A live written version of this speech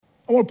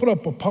I want to put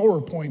up a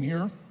PowerPoint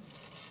here.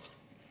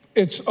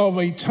 It's of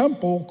a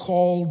temple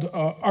called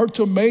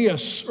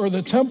Artemis, or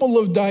the Temple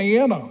of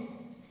Diana.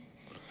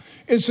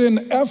 It's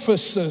in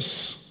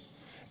Ephesus.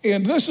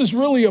 And this is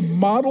really a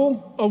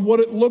model of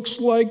what it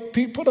looks like.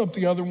 Pete, put up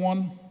the other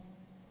one.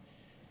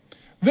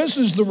 This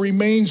is the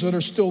remains that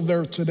are still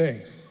there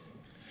today.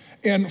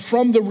 And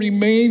from the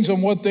remains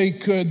and what they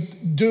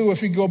could do,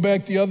 if you go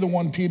back the other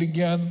one, Pete,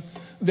 again,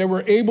 they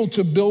were able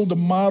to build a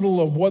model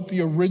of what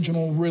the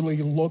original really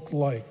looked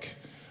like.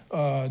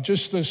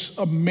 Just this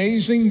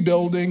amazing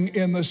building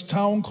in this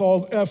town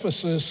called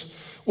Ephesus,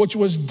 which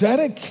was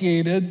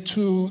dedicated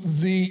to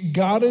the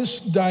goddess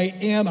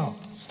Diana,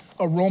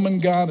 a Roman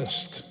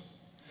goddess.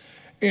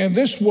 And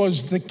this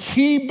was the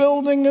key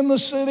building in the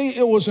city.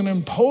 It was an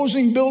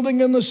imposing building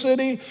in the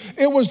city.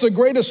 It was the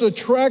greatest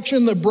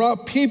attraction that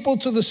brought people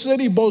to the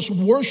city, both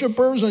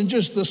worshipers and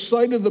just the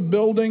sight of the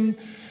building.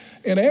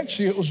 And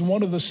actually, it was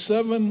one of the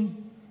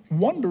 7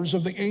 wonders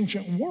of the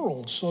ancient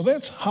world. So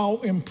that's how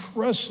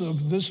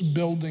impressive this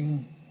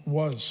building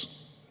was.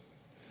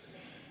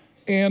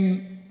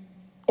 And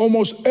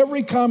almost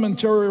every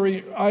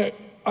commentary I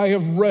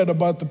have read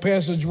about the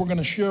passage we're going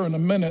to share in a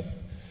minute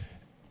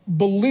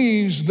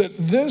believes that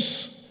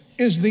this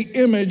is the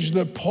image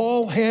that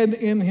Paul had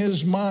in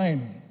his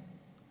mind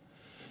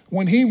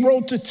when he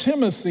wrote to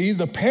Timothy,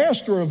 the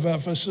pastor of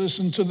Ephesus,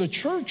 and to the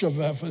church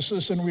of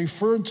Ephesus, and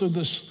referred to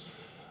this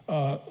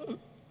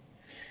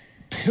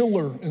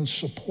pillar in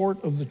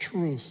support of the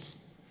truth.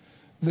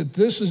 That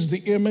this is the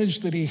image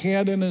that he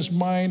had in his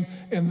mind,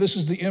 and this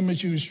is the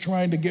image he was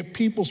trying to get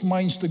people's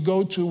minds to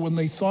go to when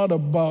they thought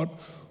about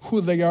who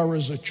they are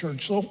as a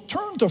church. So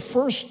turn to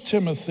 1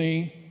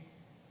 Timothy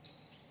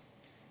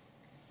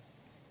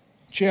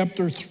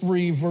chapter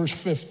 3, verse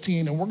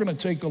 15, and we're going to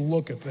take a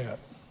look at that.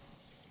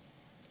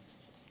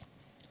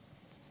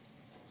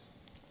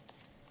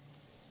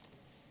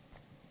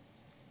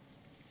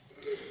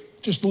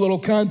 Just a little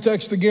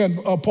context again.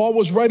 Paul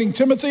was writing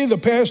Timothy, the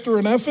pastor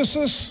in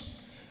Ephesus.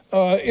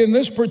 In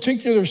this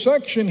particular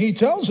section, he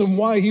tells him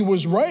why he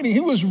was writing. He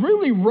was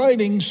really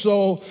writing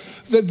so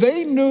that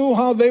they knew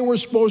how they were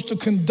supposed to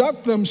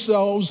conduct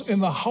themselves in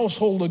the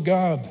household of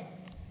God.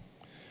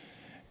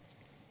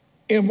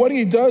 And what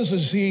he does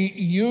is he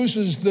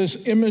uses this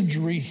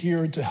imagery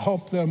here to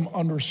help them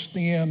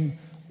understand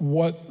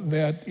what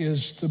that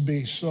is to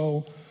be.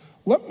 So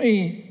let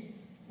me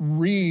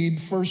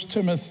read 1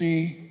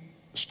 Timothy,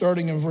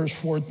 starting in verse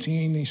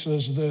 14. He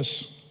says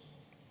this.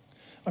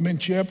 I'm in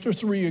chapter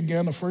 3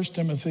 again of 1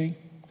 Timothy.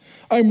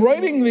 I'm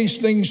writing these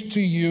things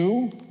to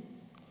you,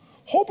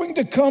 hoping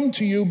to come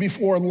to you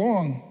before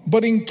long.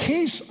 But in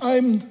case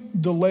I'm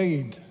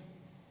delayed,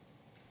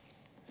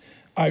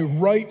 I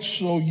write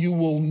so you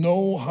will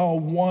know how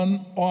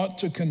one ought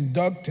to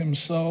conduct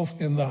himself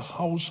in the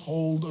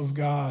household of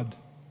God,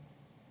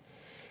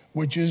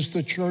 which is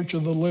the church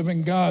of the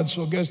living God.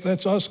 So I guess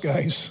that's us,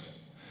 guys.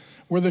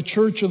 We're the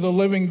church of the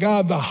living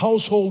God, the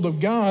household of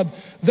God.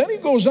 Then he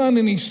goes on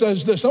and he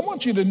says this. I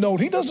want you to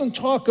note, he doesn't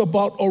talk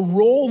about a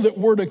role that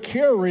we're to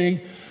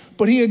carry,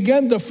 but he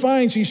again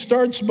defines, he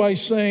starts by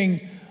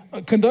saying,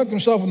 conduct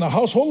himself in the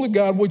household of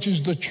God, which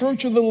is the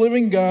church of the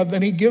living God.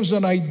 Then he gives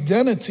an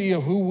identity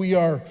of who we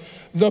are,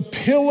 the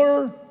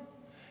pillar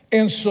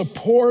and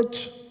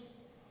support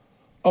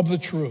of the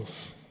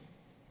truth.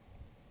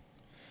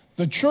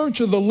 The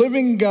church of the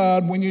living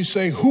God, when you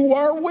say, who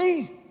are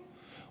we?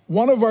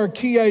 One of our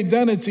key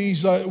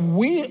identities,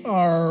 we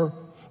are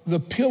the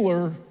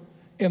pillar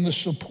and the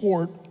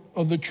support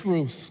of the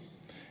truth.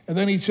 And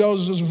then he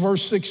tells us in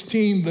verse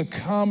 16, the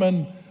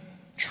common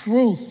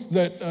truth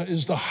that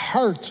is the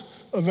heart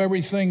of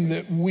everything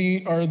that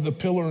we are the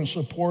pillar and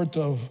support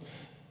of.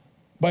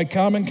 By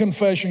common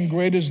confession,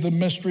 great is the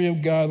mystery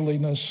of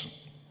godliness.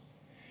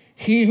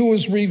 He who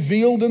is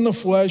revealed in the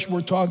flesh,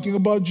 we're talking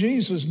about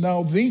Jesus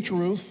now, the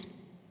truth,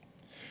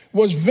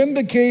 was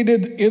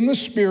vindicated in the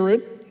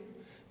spirit,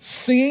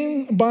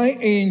 seen by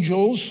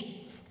angels,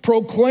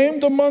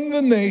 proclaimed among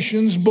the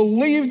nations,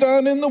 believed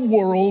on in the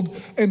world,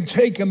 and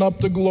taken up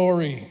to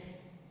glory.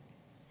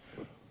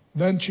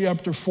 Then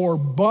chapter 4,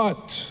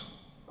 but,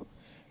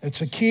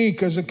 it's a key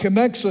because it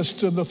connects us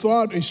to the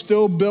thought. He's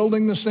still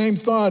building the same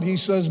thought. He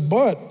says,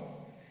 but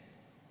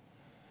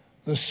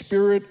the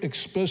Spirit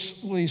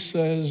explicitly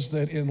says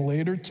that in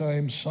later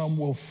times some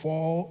will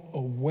fall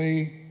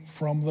away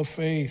from the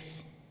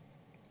faith,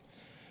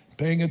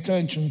 paying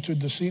attention to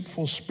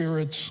deceitful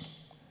spirits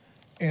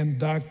and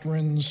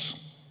doctrines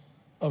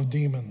of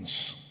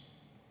demons.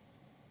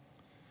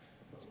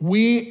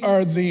 We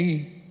are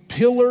the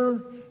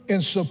pillar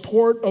and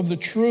support of the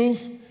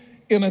truth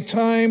in a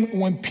time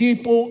when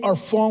people are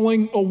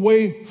falling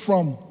away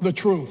from the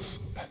truth,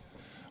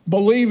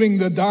 believing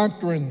the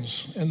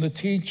doctrines and the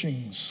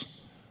teachings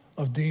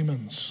of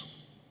demons.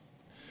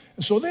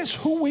 And so that's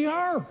who we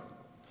are.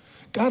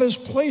 God has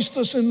placed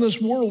us in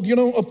this world. You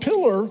know, a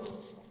pillar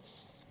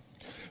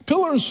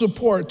and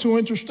support, two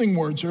interesting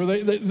words here.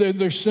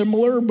 They're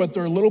similar, but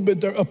they're a little bit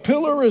different. A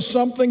pillar is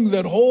something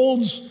that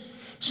holds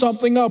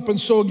something up. And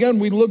so again,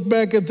 we look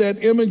back at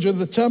that image of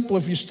the temple.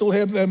 If you still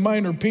have that in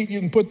mind, or Pete,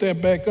 you can put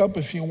that back up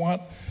if you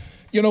want.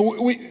 You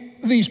know,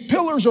 these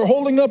pillars are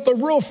holding up the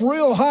roof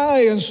real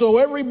high, and so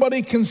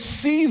everybody can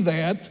see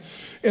that.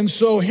 And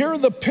so here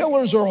the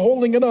pillars are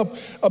holding it up.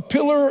 A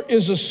pillar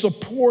is a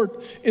support.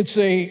 It's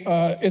a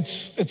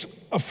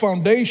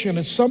foundation.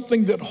 It's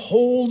something that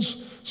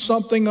holds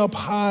something up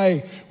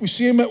high. We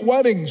see them at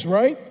weddings,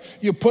 right?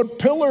 You put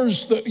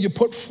pillars, you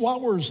put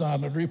flowers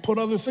on it, or you put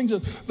other things.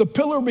 The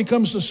pillar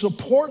becomes the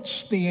support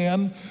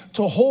stand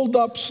to hold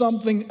up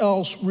something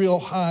else real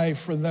high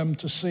for them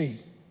to see.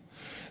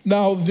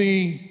 Now,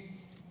 the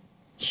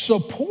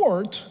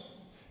support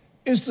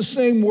is the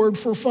same word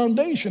for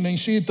foundation. And you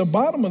see at the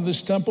bottom of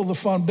this temple, the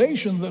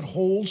foundation that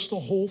holds the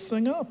whole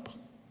thing up.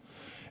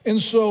 And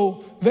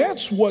so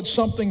that's what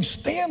something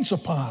stands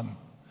upon.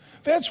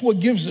 That's what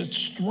gives it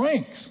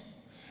strength.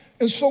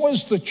 And so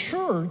as the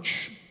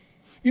church,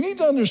 you need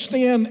to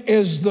understand,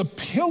 as the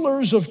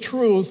pillars of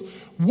truth,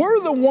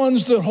 we're the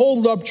ones that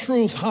hold up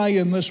truth high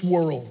in this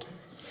world.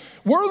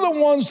 We're the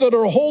ones that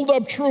are hold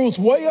up truth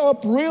way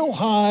up real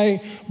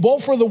high,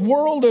 both for the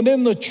world and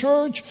in the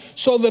church,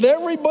 so that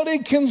everybody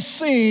can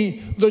see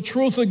the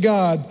truth of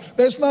God.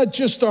 That's not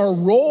just our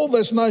role.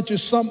 That's not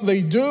just something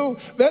they do.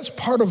 That's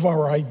part of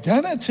our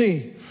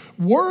identity.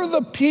 We're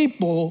the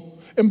people,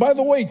 and by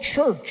the way,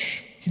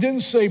 church, he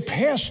didn't say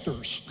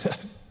pastors.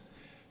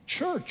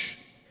 Church,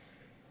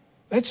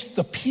 that's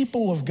the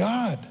people of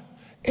God.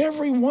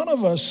 Every one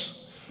of us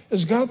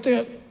has got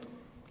that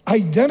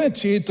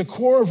identity at the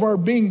core of our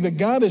being, that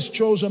God has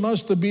chosen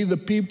us to be the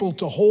people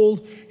to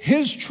hold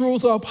his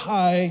truth up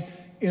high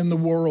in the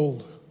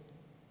world.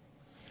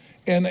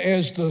 And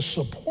as the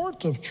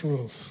support of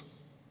truth,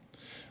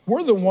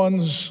 we're the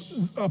ones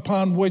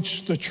upon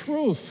which the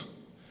truth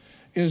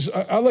is.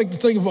 I like to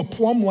think of a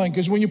plumb line,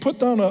 because when you put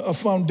down a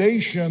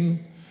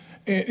foundation,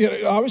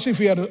 obviously if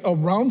you had a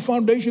round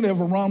foundation, you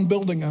have a round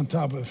building on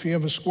top of it. If you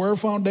have a square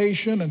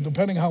foundation, and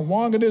depending how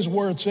long it is,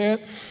 where it's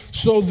at.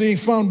 So the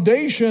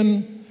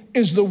foundation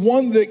is the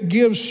one that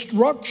gives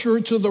structure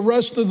to the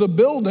rest of the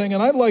building.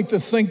 And I like to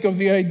think of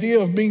the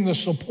idea of being the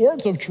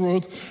support of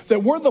truth,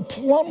 that we're the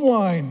plumb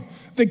line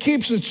that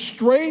keeps it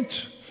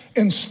straight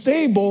and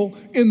stable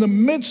in the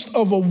midst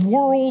of a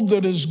world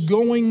that is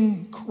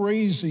going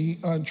crazy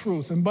on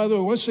truth. And by the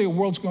way, when I say a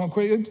world's going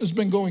crazy, it's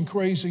been going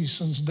crazy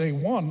since day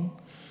one.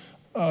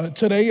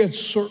 Today it's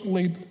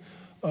certainly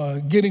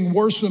getting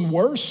worse and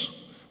worse,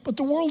 but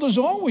the world has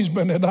always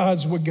been at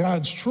odds with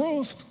God's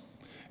truth.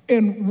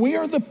 And we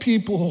are the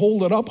people who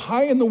hold it up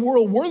high in the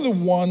world. We're the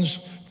ones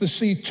that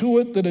see to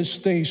it that it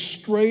stays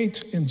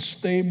straight and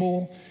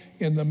stable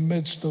in the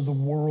midst of the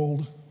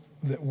world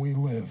that we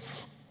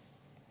live.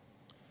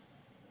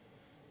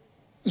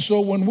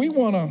 So when we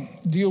want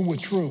to deal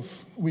with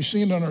truth, we've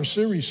seen in our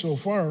series so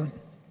far,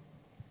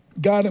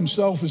 God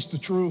himself is the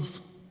truth.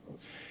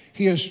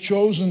 He has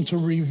chosen to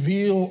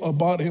reveal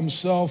about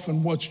himself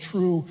and what's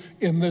true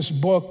in this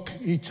book.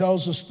 He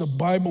tells us the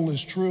Bible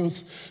is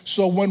truth.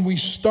 So when we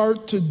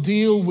start to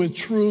deal with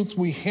truth,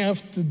 we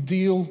have to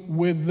deal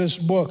with this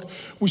book.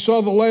 We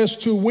saw the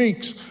last 2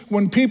 weeks,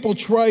 when people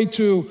try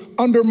to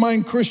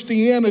undermine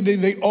Christianity,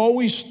 they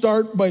always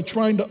start by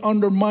trying to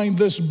undermine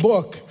this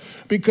book.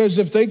 Because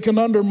if they can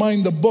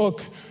undermine the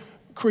book,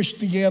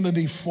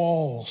 Christianity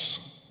falls,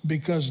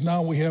 because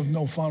now we have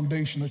no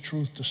foundation of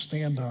truth to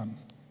stand on.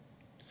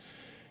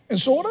 And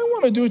so what I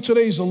want to do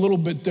today is a little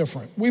bit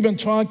different. We've been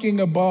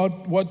talking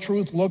about what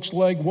truth looks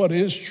like, what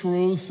is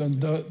truth, and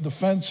the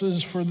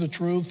defenses for the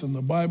truth, and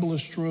the Bible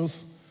is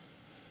truth.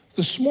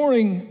 This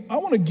morning, I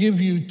want to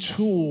give you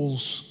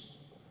tools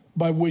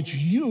by which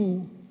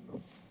you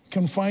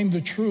can find the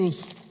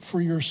truth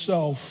for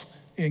yourself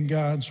in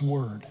God's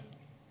Word.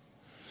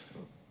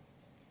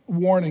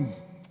 Warning,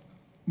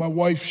 my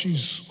wife,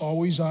 she's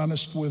always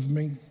honest with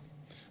me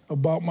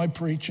about my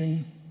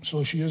preaching,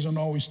 so she doesn't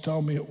always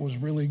tell me it was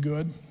really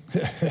good.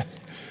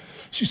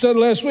 She said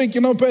last week,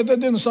 Pat, that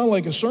didn't sound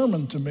like a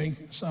sermon to me.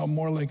 It sounded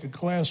more like a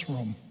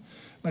classroom.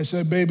 And I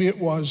said, baby, it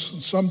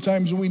was.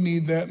 Sometimes we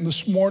need that. And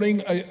this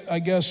morning, I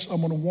guess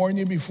I'm going to warn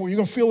you before. You're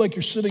going to feel like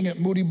you're sitting at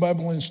Moody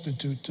Bible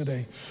Institute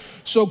today.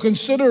 So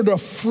consider it a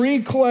free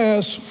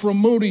class from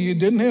Moody. You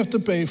didn't have to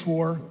pay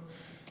for.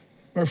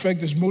 Matter of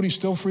fact, is Moody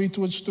still free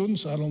to its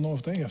students? I don't know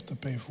if they have to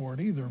pay for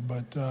it either.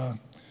 But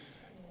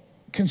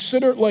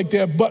consider it like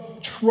that.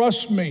 But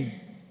trust me,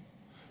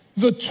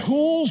 the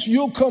tools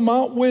you'll come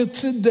out with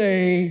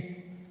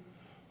today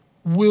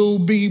will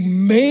be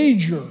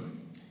major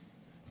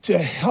to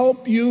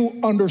help you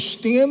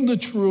understand the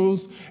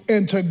truth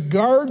and to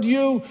guard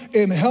you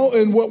and help.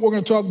 And what we're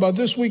going to talk about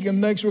this week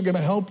and next, we're going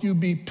to help you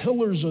be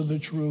pillars of the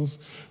truth,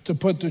 to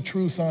put the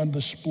truth on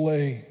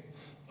display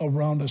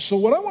around us. So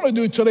what I want to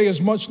do today is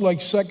much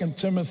like 2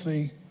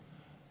 Timothy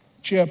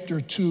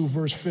chapter 2,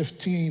 verse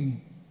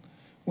 15.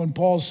 When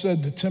Paul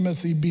said to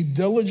Timothy, be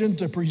diligent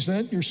to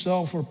present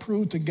yourself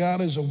approved to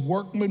God as a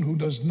workman who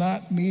does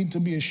not need to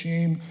be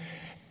ashamed,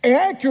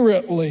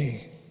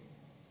 accurately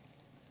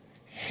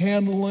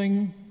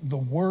handling the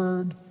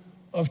word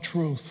of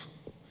truth.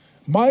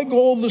 My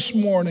goal this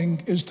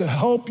morning is to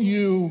help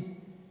you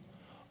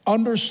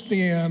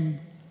understand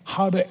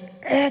how to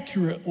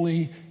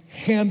accurately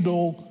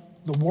handle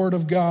the Word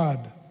of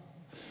God.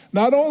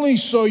 Not only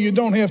so you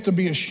don't have to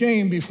be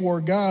ashamed before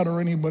God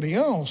or anybody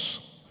else,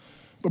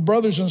 but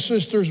brothers and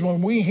sisters,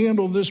 when we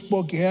handle this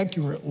book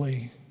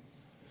accurately,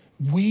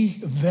 we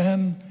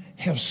then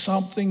have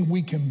something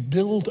we can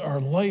build our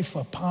life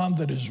upon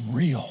that is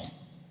real.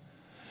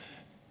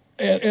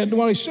 And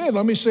when I say it,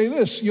 let me say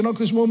this,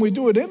 because when we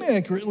do it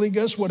inaccurately,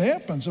 guess what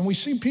happens? And we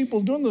see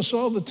people doing this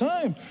all the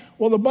time.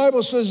 Well, the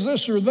Bible says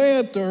this or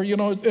that, or,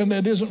 and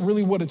it isn't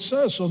really what it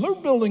says. So they're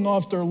building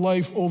off their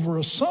life over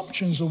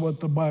assumptions of what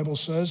the Bible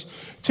says,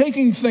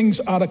 taking things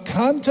out of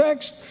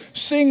context,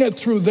 seeing it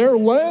through their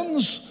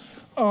lens,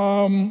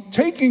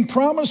 taking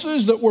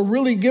promises that were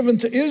really given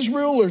to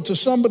Israel or to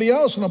somebody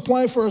else and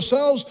apply for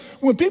ourselves.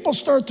 When people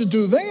start to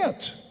do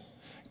that,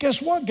 guess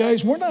what,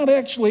 guys? We're not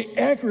actually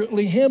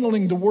accurately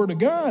handling the Word of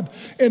God.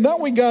 And now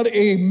we got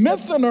a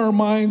myth in our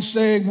mind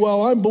saying,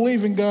 well, I'm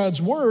believing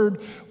God's Word,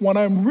 when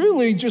I'm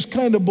really just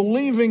kind of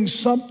believing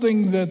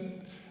something that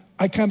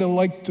I kind of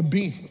like to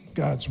be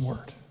God's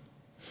Word.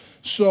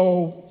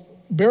 So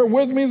bear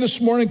with me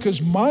this morning,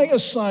 because my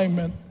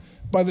assignment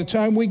by the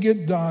time we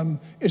get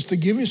done is to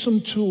give you some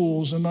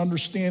tools and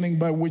understanding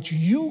by which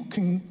you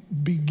can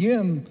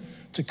begin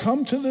to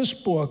come to this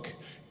book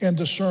and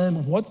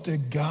discern, what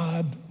did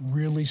God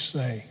really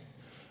say?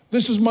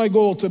 This is my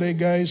goal today,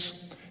 guys.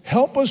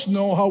 Help us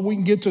know how we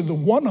can get to the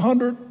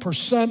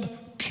 100%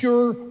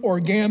 pure,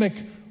 organic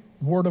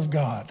Word of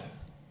God.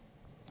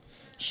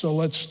 So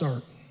let's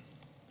start.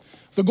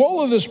 The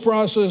goal of this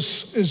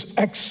process is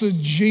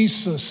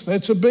exegesis.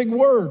 That's a big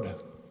word.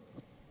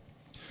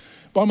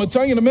 But I'm going to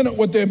tell you in a minute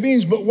what that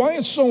means. But why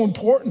it's so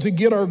important to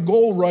get our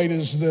goal right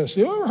is this.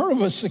 You ever heard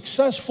of a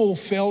successful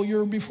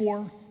failure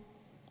before?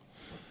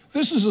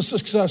 This is a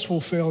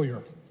successful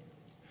failure.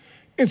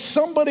 It's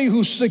somebody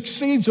who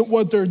succeeds at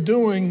what they're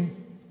doing,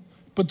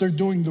 but they're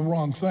doing the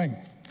wrong thing.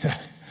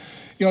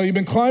 You've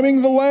been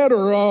climbing the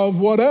ladder of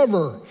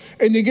whatever,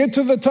 and you get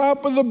to the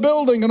top of the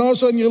building, and all of a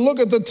sudden you look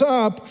at the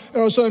top, and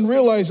all of a sudden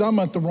realize I'm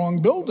at the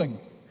wrong building.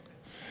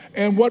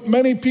 And what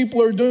many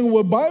people are doing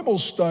with Bible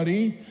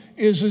study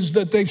is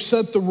that they've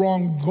set the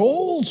wrong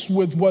goals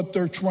with what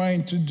they're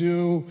trying to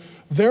do.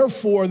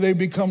 Therefore, they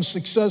become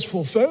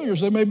successful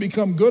failures. They may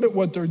become good at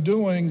what they're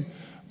doing,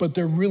 but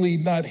they're really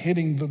not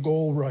hitting the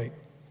goal right.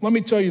 Let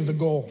me tell you the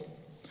goal.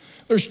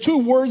 There's two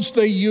words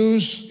they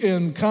use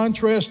in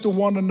contrast to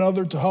one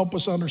another to help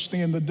us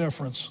understand the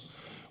difference.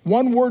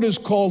 One word is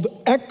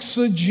called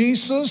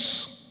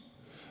exegesis.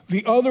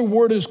 The other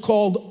word is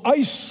called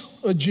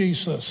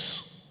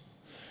eisegesis.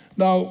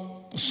 Now,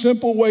 a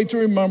simple way to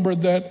remember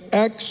that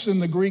ex in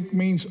the Greek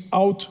means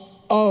out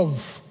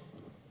of.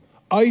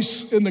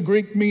 Eis in the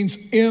Greek means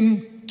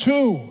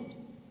into.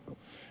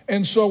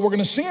 And so we're going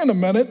to see in a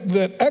minute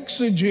that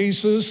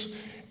exegesis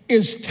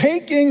is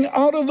taking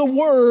out of the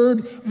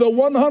Word the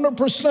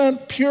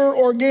 100% pure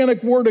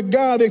organic Word of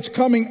God it's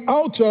coming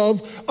out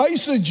of.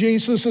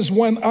 Eisegesis is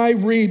when I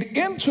read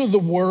into the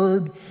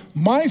Word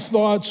my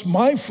thoughts,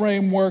 my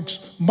frameworks,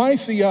 my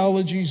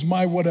theologies,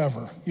 my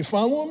whatever. You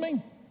following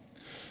me?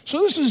 So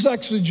this is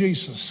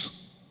exegesis.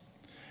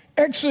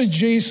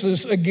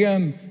 Exegesis,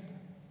 again,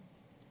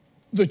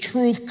 the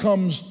truth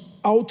comes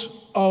out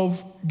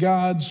of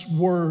God's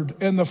Word.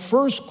 And the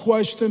first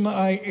question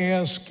I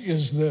ask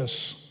is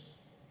this: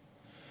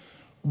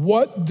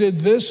 what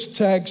did this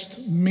text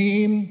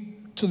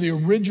mean to the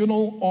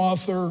original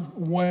author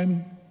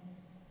when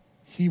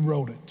he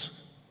wrote it?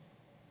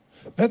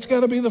 That's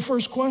got to be the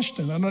first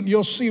question. And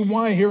you'll see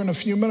why here in a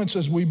few minutes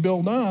as we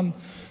build on.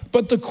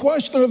 But the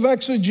question of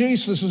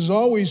exegesis is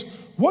always,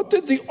 what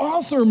did the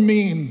author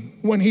mean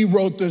when he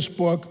wrote this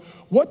book?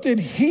 What did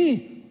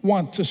he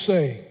want to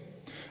say?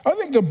 I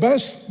think the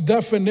best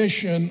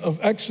definition of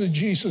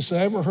exegesis I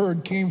ever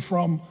heard came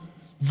from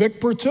Vic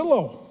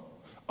Portillo,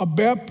 a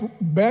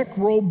back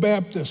row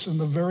Baptist in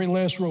the very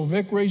last row.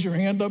 Vic, raise your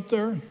hand up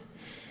there.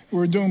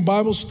 We're doing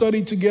Bible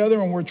study together,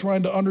 and we're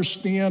trying to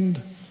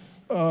understand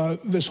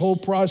this whole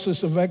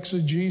process of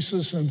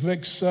exegesis. And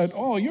Vic said,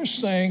 oh, you're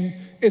saying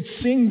it's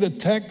seeing the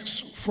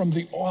text from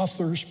the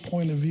author's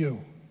point of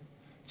view.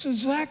 It's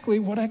exactly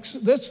what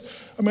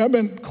I've been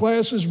in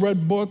classes,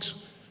 read books.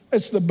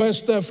 It's the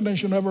best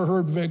definition I ever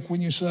heard, Vic,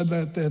 when you said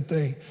that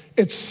day.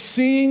 It's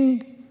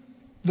seeing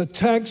the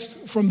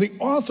text from the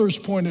author's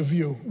point of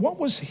view. What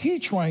was he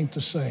trying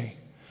to say?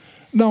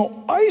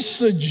 Now,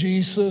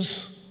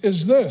 eisegesis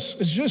is this.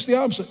 It's just the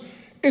opposite.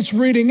 It's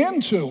reading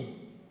into.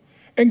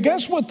 And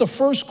guess what the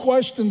first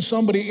question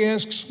somebody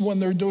asks when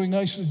they're doing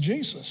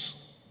eisegesis?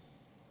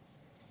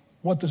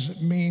 What does it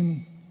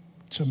mean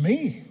to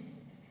me?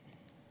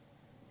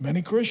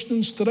 Many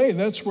Christians today,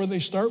 that's where they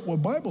start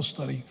with Bible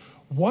study.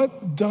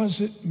 What does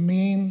it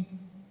mean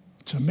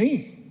to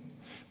me?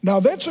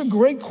 Now, that's a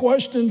great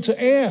question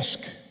to ask,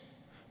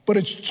 but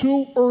it's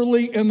too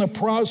early in the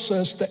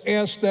process to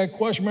ask that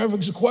question. Matter of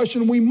fact, it's a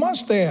question we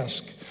must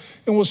ask,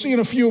 And we'll see in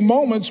a few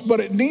moments, but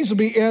it needs to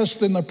be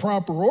asked in the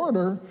proper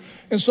order.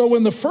 And so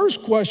when the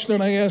first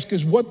question I ask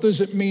is, what does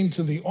it mean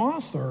to the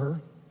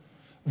author?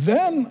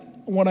 Then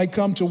when I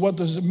come to what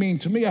does it mean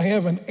to me, I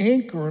have an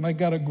anchor and I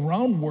got a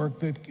groundwork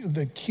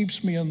that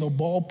keeps me in the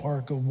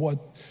ballpark of what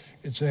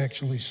it's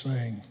actually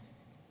saying.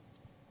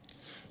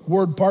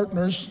 Word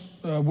Partners,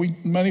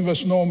 many of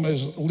us know them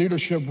as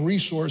Leadership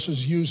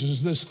Resources,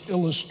 uses this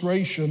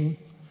illustration,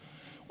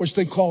 which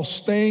they call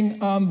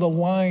staying on the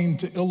line,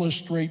 to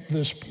illustrate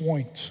this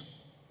point.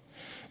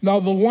 Now,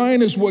 the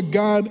line is what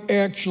God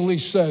actually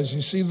says.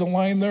 You see the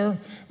line there?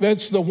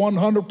 That's the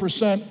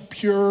 100%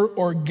 pure,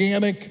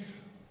 organic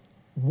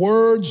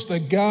words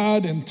that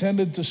God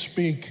intended to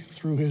speak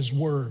through his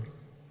word.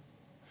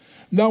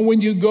 Now,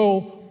 when you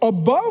go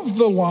above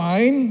the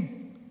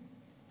line,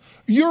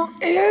 you're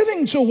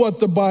adding to what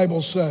the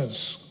Bible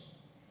says.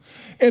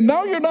 And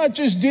now you're not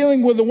just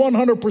dealing with the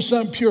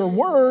 100% pure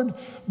word,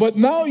 but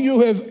now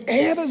you have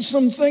added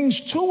some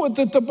things to it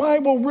that the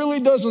Bible really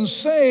doesn't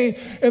say,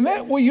 and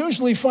that we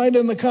usually find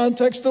in the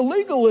context of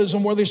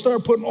legalism, where they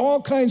start putting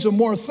all kinds of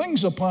more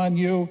things upon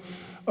you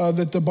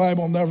that the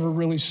Bible never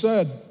really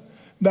said.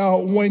 Now,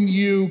 when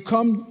you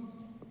come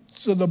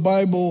to the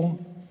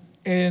Bible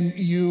and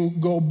you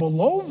go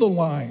below the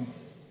line,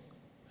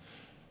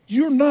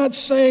 you're not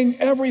saying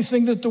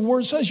everything that the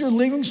Word says. You're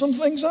leaving some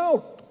things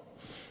out.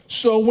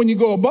 So when you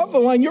go above the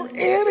line, you're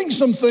adding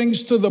some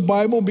things to the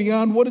Bible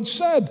beyond what it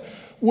said.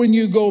 When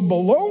you go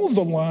below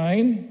the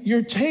line,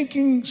 you're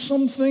taking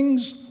some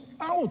things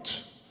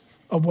out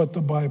of what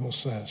the Bible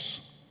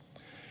says.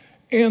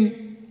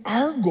 And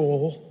our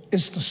goal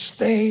is to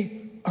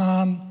stay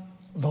on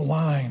the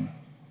line.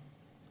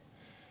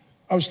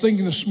 I was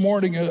thinking this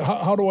morning,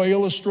 how do I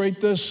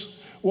illustrate this?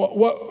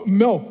 What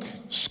milk,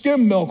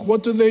 skim milk,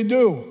 what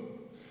do?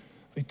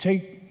 They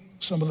take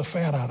some of the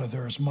fat out of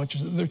there as much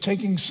as they're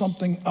taking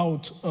something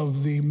out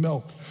of the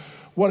milk.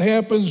 What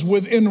happens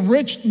with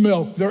enriched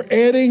milk? They're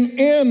adding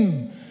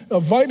in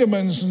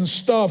vitamins and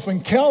stuff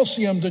and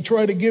calcium to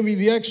try to give you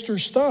the extra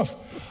stuff.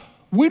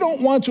 We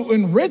don't want to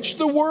enrich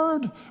the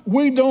word.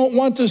 We don't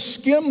want to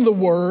skim the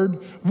word.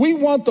 We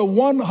want the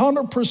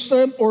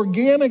 100%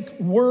 organic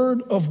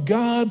word of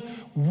God,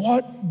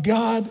 what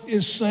God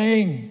is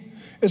saying.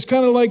 It's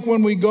kind of like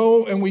when we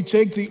go and we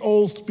take the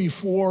oath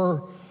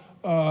before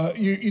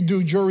you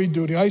do jury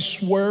duty. I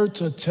swear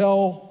to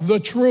tell the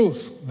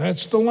truth.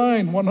 That's the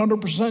line,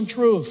 100%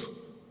 truth.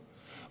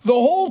 The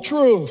whole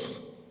truth.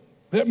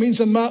 That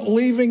means I'm not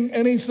leaving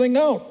anything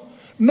out.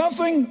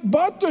 Nothing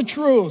but the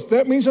truth.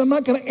 That means I'm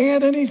not going to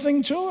add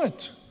anything to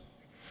it.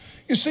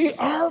 You see,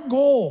 our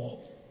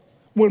goal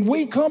when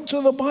we come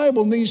to the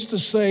Bible needs to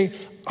say,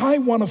 I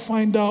want to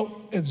find out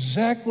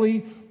exactly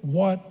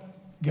what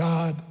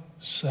God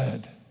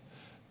said.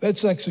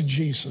 That's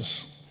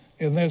exegesis.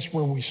 And that's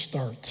where we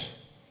start.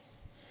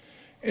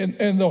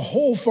 And the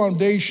whole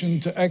foundation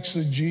to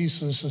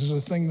exegesis is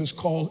a thing that's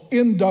called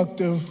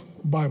inductive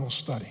Bible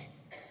study.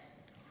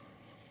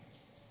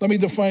 Let me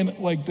define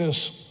it like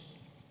this.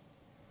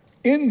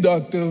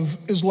 Inductive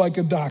is like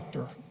a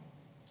doctor.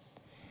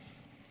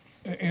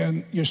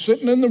 And you're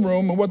sitting in the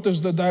room, and what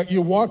does the doctor,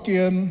 you walk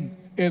in,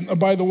 and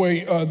by the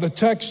way, the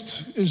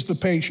text is the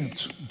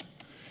patient.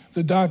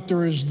 The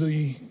doctor is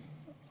the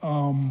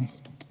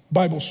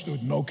Bible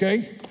student,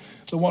 okay?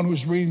 The one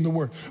who's reading the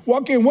word.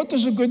 Walk in, what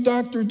does a good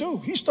doctor do?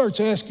 He starts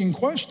asking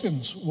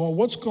questions. Well,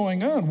 what's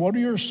going on? What are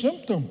your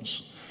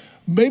symptoms?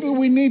 Maybe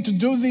we need to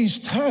do these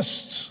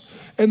tests.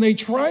 And they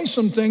try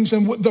some things,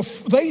 and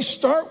they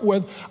start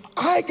with,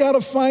 I got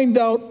to find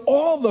out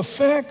all the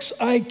facts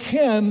I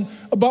can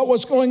about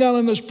what's going on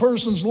in this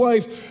person's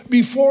life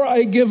before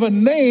I give a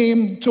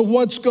name to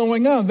what's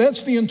going on.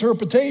 That's the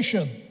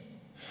interpretation.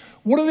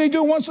 What do they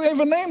do once they have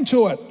a name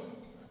to it?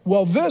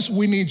 Well,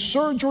 we need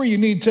surgery, you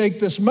need to take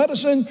this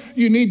medicine,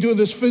 you need to do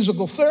this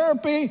physical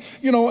therapy,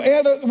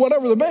 add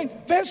whatever the bank.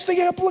 That's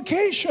the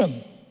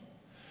application.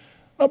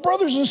 Now,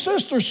 brothers and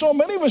sisters, so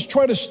many of us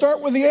try to start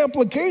with the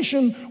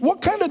application.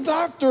 What kind of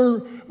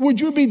doctor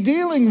would you be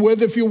dealing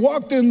with if you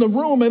walked in the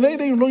room and they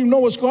didn't even know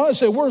what's going on and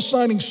say, we're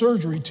assigning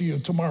surgery to you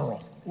tomorrow?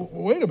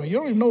 Wait a minute, you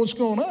don't even know what's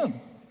going on.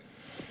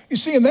 You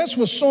see, and that's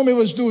what so many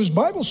of us do as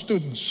Bible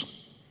students.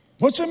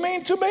 What's it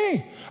mean to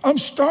me? I'm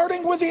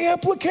starting with the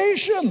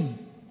application.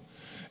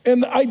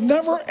 And I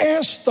never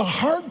ask the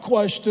hard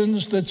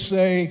questions that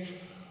say,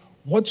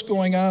 what's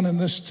going on in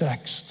this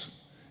text?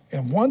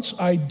 And once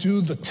I do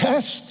the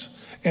test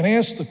and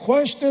ask the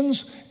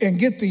questions and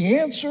get the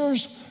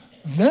answers,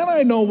 then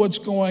I know what's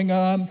going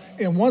on.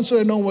 And once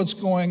I know what's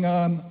going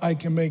on, I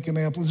can make an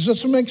application. Does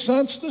this make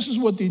sense? This is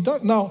what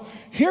deductive. Now,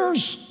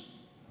 here's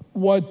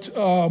what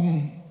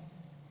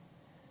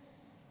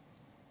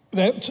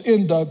that's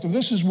inductive.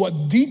 This is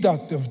what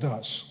deductive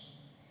does.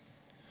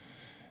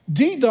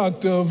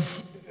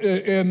 Deductive,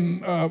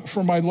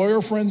 for my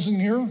lawyer friends in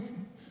here,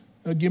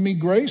 give me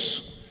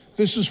grace.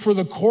 This is for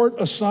the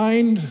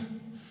court-assigned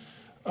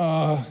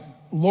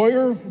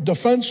lawyer,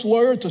 defense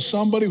lawyer to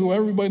somebody who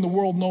everybody in the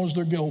world knows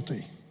they're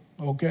guilty,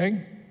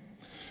 okay?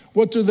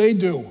 What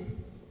do?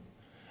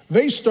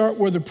 They start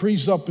with a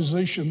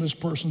presupposition this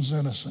person's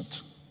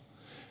innocent.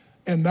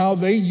 And now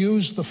they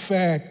use the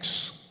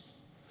facts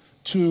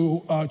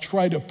to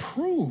try to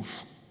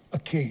prove a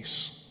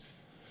case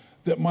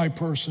that my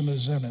person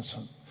is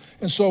innocent.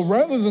 And so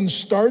rather than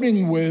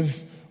starting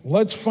with,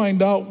 let's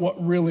find out what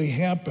really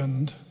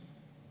happened,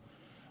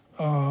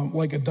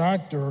 like a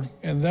doctor,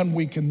 and then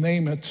we can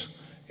name it,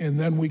 and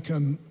then we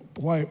can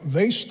apply it,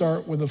 they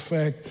start with the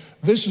fact,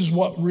 this is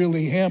what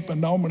really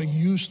happened. Now I'm going to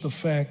use the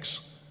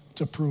facts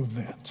to prove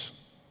that.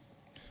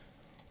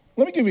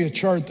 Let me give you a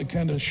chart that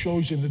kind of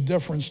shows you the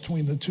difference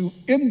between the two.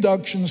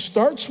 Induction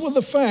starts with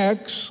the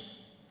facts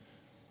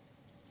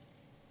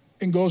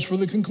and goes for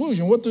the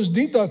conclusion. What does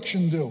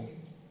deduction do?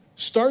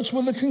 Starts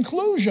with the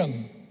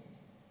conclusion,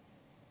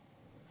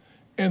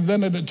 and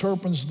then it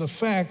interprets the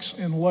facts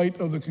in light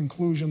of the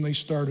conclusion they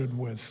started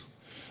with.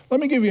 Let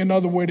me give you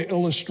another way to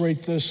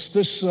illustrate this.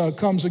 This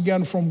comes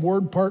again from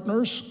Word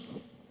Partners.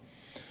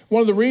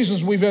 One of the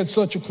reasons we've had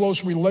such a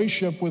close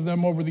relationship with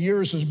them over the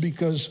years is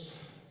because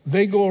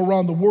they go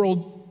around the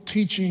world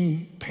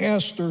teaching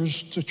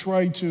pastors to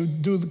try to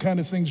do the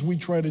kind of things we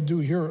try to do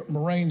here at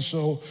Moraine,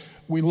 so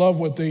we love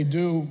what they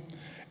do.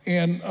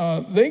 And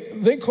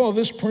they call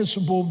this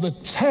principle, the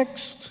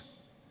text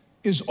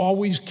is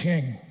always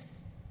king.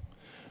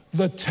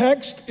 The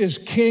text is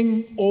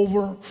king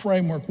over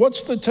framework.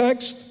 What's the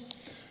text?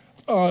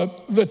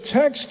 The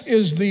text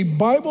is the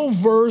Bible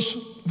verse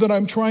that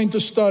I'm trying to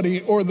study,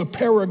 or the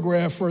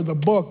paragraph, or the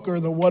book, or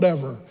the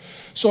whatever.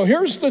 So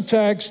here's the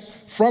text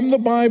from the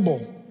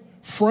Bible.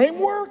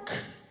 Framework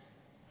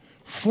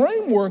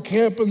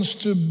happens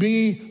to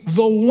be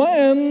the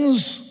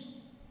lens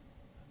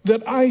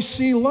that I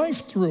see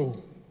life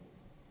through.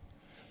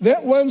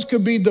 That lens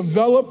could be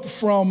developed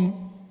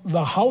from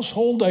the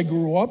household I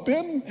grew up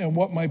in and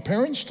what my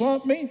parents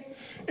taught me.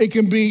 It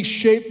can be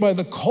shaped by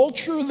the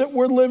culture that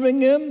we're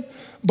living in,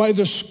 by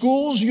the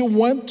schools you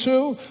went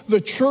to,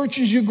 the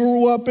churches you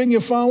grew up in, you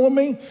follow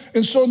me?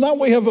 And so now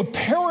we have a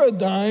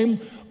paradigm,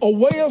 a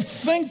way of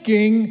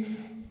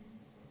thinking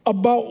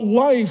about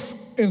life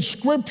and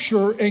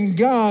Scripture and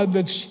God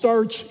that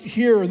starts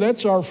here.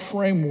 That's our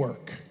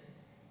framework.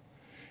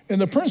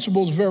 And the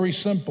principle is very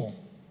simple.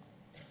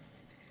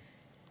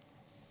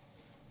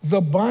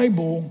 The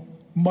Bible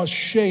must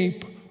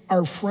shape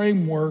our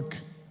framework,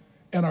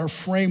 and our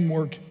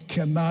framework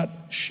cannot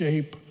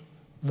shape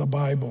the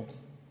Bible.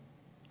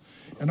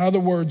 In other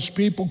words,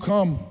 people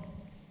come,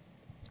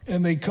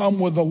 and they come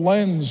with a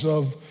lens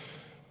of,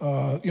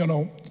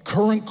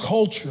 current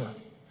culture,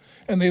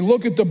 and they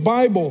look at the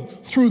Bible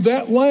through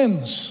that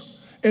lens,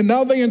 and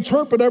now they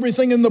interpret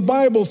everything in the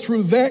Bible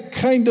through that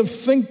kind of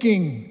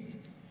thinking.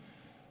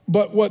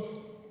 But what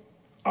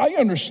I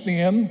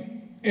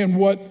understand and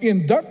what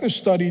inductive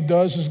study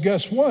does is,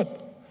 guess what?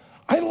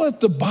 I let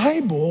the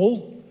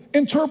Bible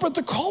interpret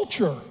the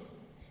culture.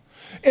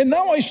 And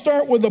now I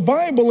start with the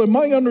Bible, and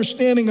my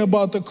understanding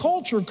about the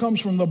culture comes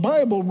from the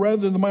Bible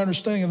rather than my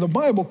understanding of the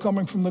Bible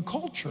coming from the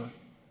culture.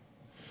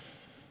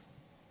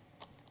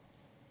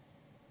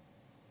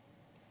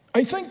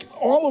 I think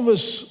all of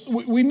us,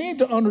 we need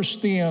to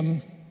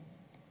understand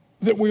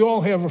that we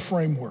all have a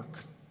framework,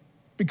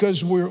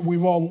 because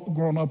we've all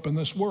grown up in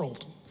this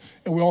world,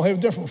 and we all have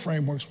different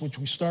frameworks which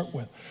we start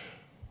with.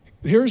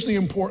 Here's the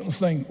important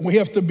thing. We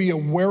have to be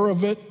aware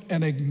of it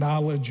and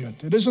acknowledge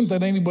it. It isn't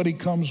that anybody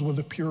comes with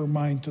a pure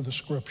mind to the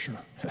Scripture.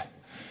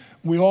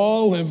 We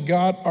all have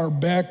got our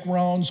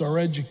backgrounds, our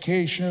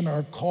education,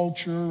 our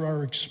culture,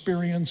 our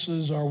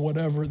experiences, our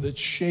whatever that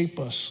shape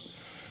us.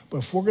 But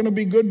if we're going to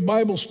be good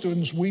Bible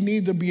students, we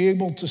need to be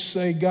able to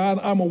say, God,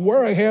 I'm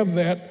aware I have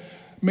that.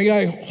 May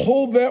I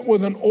hold that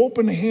with an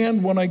open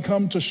hand when I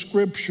come to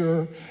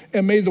Scripture,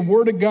 and may the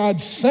Word of God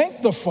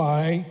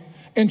sanctify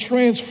and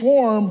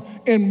transform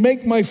and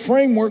make my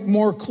framework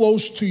more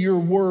close to your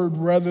Word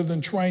rather than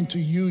trying to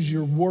use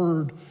your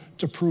Word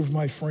to prove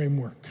my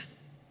framework.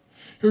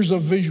 Here's a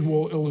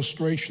visual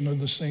illustration of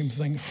the same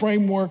thing.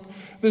 Framework,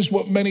 this is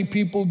what many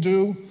people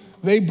do.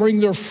 They bring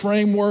their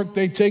framework,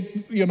 they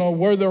take,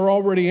 where they're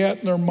already at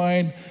in their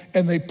mind,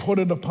 and they put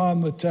it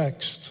upon the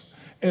text.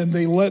 And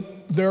they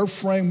let their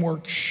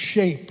framework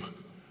shape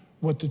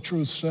what the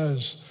truth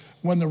says.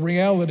 When the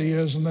reality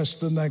is, and that's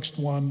the next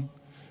one,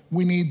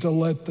 we need to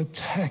let the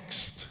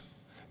text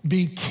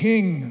be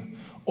king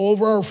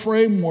over our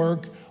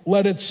framework.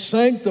 Let it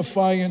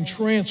sanctify and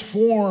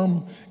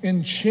transform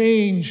and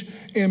change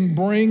and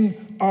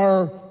bring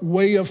our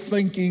way of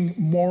thinking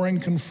more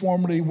in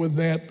conformity with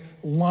that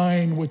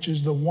line, which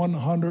is the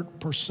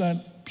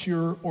 100%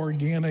 pure,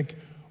 organic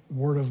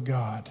Word of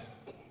God.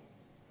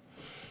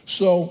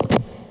 So,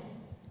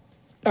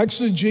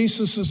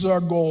 exegesis is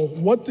our goal.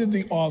 What did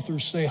the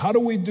authors say? How do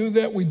we do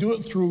that? We do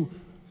it through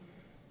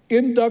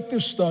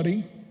inductive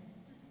study,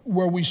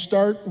 where we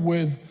start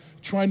with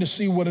trying to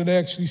see what it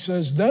actually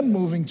says, then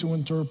moving to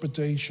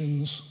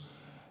interpretations,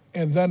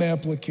 and then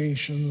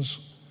applications,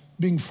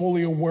 being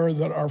fully aware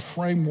that our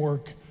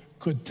framework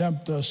could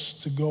tempt us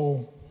to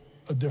go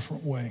a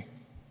different way.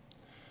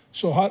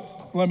 So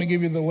let me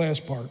give you the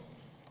last part.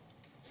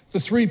 The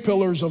three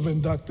pillars of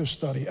inductive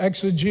study.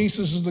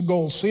 Exegesis is the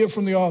goal. See it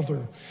from the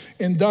author.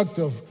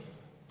 Inductive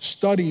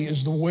study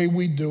is the way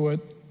we do it.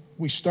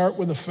 We start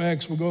with the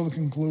facts, we go to the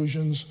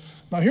conclusions.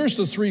 Now here's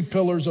the three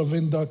pillars of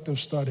inductive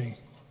study.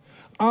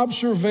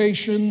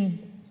 Observation,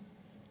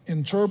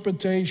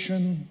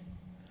 interpretation,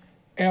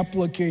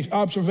 application.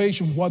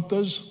 Observation, what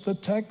does the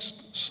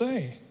text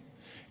say?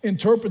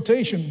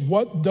 Interpretation,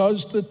 what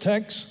does the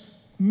text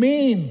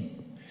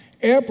mean?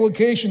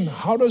 Application,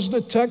 how does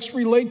the text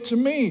relate to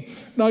me?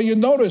 Now you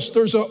notice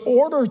there's an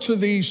order to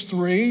these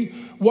three.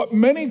 What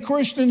many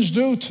Christians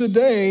do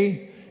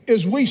today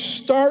is we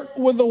start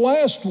with the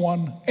last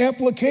one,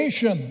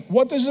 application.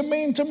 What does it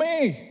mean to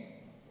me?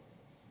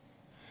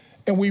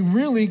 And we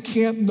really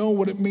can't know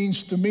what it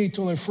means to me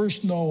till I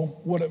first know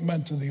what it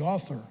meant to the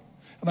author.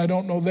 And I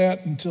don't know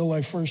that until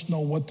I first know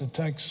what the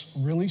text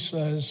really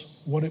says,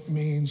 what it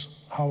means,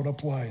 how it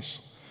applies.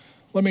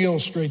 Let me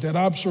illustrate that.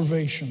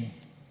 Observation.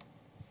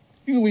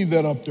 You can leave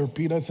that up there,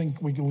 Pete. I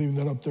think we can leave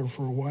that up there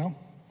for a while.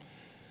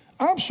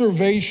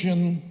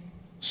 Observation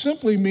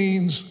simply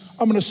means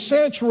I'm going to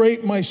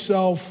saturate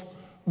myself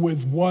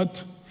with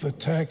what the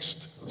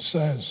text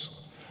says.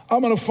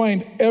 I'm going to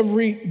find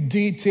every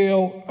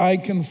detail I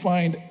can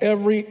find,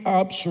 every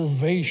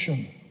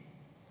observation.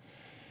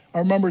 I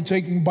remember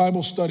taking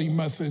Bible study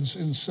methods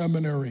in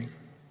seminary.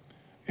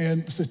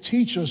 And to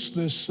teach us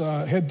this,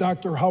 had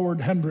Dr.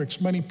 Howard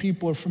Hendricks. Many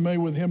people are familiar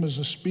with him as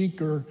a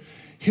speaker.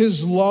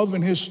 His love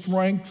and his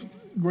strength,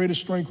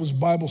 greatest strength, was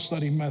Bible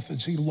study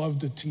methods. He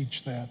loved to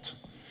teach that.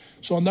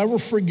 So I'll never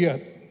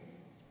forget,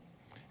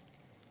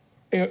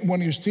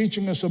 when he was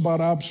teaching us about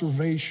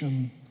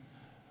observation,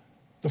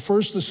 the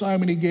first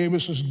assignment he gave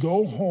us is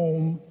go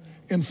home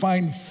and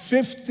find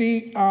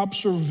 50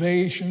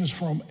 observations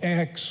from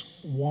Acts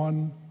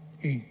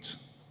 1:8.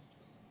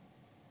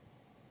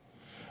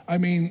 I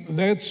mean,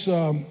 that's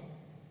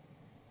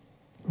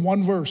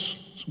one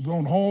verse. So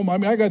going home,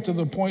 I got to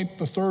the point,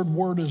 the third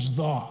word is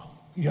the.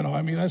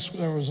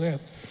 That was it.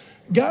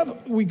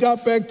 We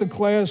got back to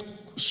class,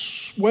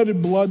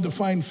 sweated blood to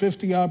find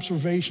 50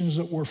 observations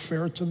that were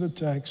fair to the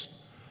text.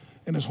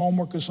 And his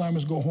homework assignment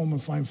is go home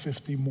and find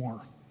 50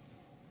 more.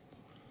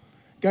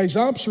 Guys,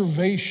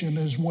 observation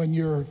is when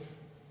you're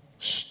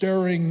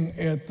staring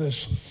at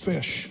this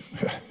fish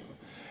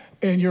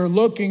and you're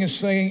looking and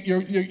saying,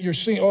 you're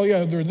seeing, oh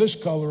yeah, they're this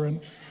color.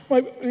 And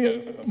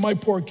my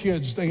poor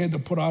kids, they had to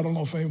put, I don't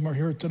know if any of them are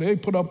here today,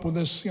 put up with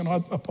this, I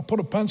put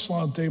a pencil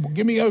on the table.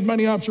 Give me as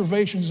many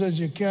observations as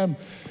you can.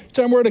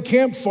 Time we're at a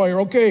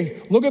campfire,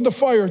 okay, look at the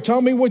fire.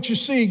 Tell me what you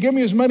see. Give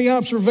me as many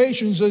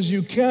observations as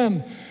you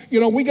can.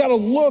 We got to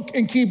look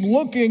and keep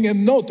looking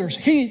and note there's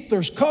heat,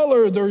 there's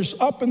color, there's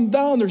up and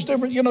down, there's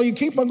different, you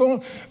keep on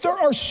going. There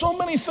are so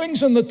many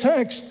things in the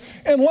text.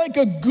 And like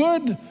a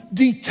good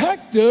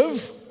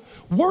detective,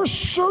 we're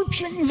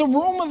searching the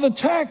room of the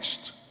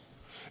text.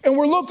 And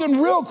we're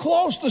looking real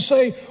close to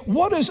say,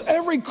 what is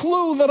every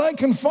clue that I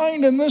can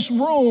find in this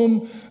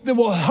room that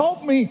will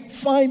help me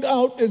find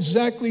out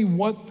exactly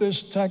what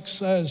this text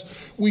says?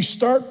 We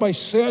start by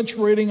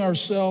saturating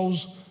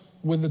ourselves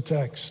with the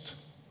text.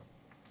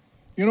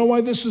 You know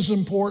why this is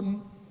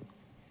important?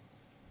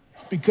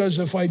 Because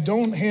if I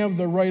don't have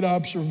the right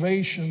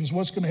observations,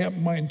 what's going to happen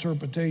to my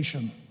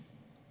interpretation?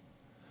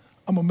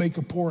 I'm going to make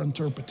a poor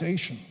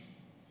interpretation.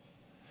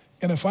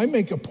 And if I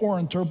make a poor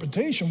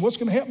interpretation, what's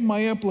going to happen to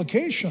my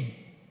application?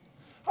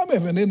 I'm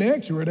having an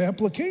inaccurate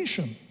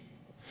application.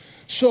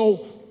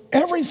 So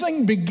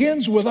everything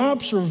begins with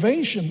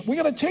observation. We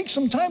got to take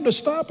some time to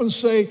stop and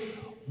say,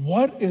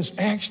 what is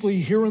actually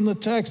here in the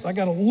text? I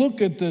got to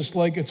look at this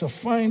like it's a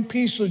fine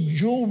piece of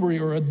jewelry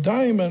or a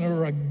diamond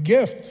or a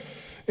gift.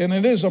 And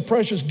it is a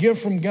precious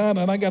gift from God,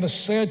 and I got to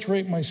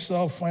saturate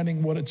myself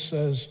finding what it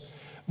says.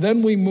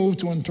 Then we move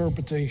to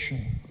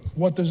interpretation.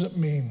 What does it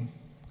mean?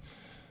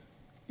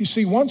 You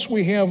see, once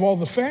we have all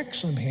the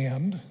facts in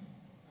hand,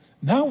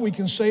 now we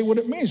can say what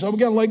it means. So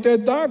again, like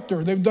that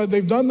doctor,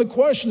 they've done the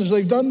questions,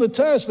 they've done the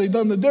tests, they've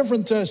done the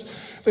different tests.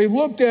 They've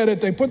looked at it,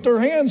 they put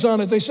their hands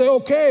on it, they say,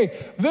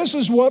 okay, this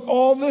is what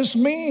all this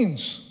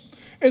means.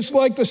 It's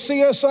like the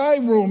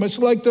CSI room, it's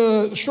like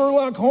the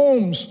Sherlock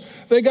Holmes.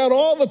 They got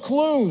all the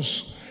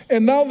clues.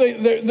 And now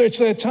it's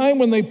that time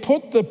when they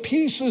put the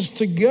pieces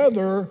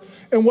together,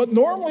 and what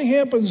normally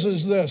happens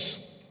is this.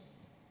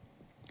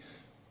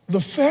 The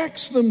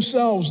facts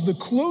themselves, the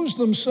clues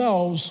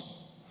themselves,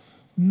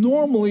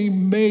 normally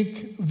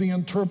make the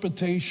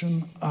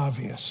interpretation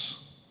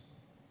obvious.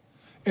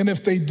 And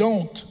if they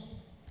don't,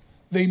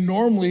 they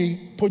normally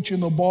put you in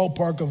the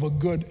ballpark of a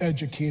good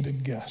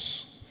educated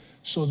guess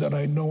so that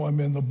I know I'm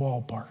in the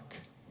ballpark.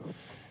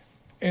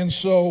 And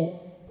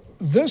so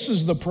this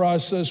is the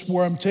process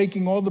where I'm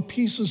taking all the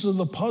pieces of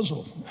the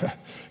puzzle.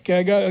 Okay,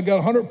 I got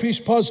a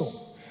 100-piece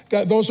puzzle.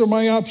 Those are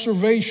my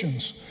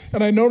observations.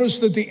 And I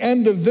noticed that the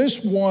end of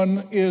this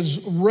one is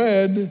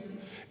red,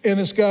 and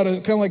it's got a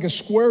kind of like a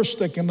square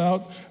sticking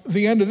out.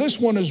 The end of this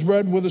one is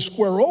red with a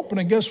square open.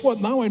 And guess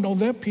what? Now I know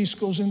that piece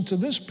goes into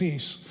this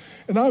piece.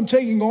 And now I'm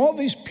taking all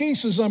these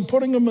pieces, I'm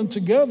putting them in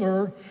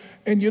together,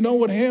 And you know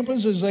what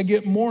happens is I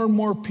get more and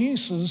more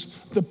pieces,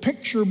 the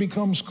picture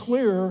becomes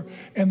clear,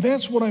 and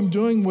that's what I'm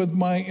doing with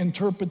my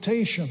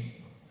interpretation.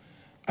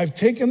 I've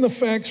taken the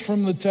facts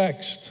from the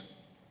text,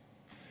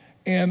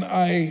 and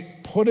I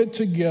put it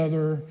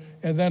together,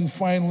 and then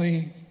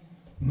finally,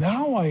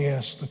 now I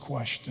ask the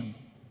question,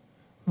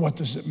 what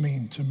does it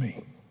mean to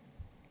me?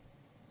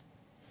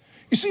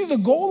 You see, the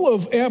goal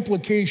of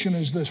application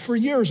is this. For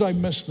years, I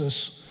missed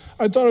this.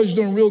 I thought I was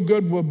doing real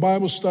good with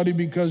Bible study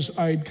because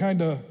I'd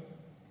kind of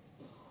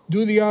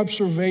do the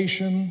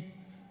observation,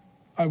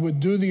 I would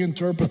do the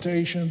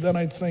interpretation, then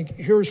I'd think,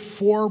 here's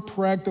 4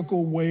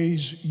 practical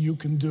ways you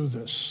can do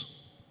this.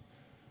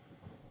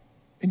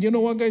 And you know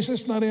what, guys?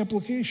 That's not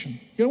application.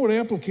 You know what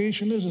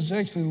application is? It's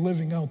actually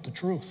living out the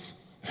truth.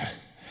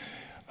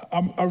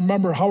 I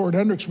remember Howard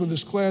Hendricks with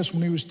his class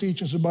when he was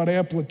teaching us about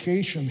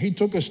application. He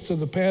took us to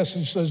the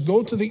passage that says,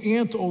 go to the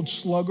ant, O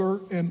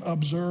slugger, and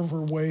observe her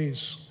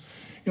ways.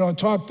 You know, it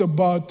talked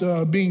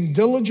about being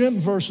diligent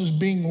versus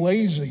being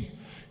lazy.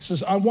 He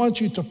says, I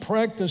want you to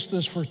practice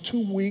this for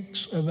 2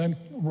 weeks and then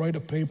write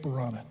a paper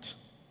on it.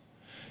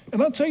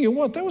 And I'll tell you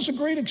what, that was a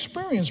great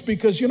experience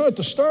because, you know, at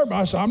the start,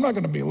 I said, I'm not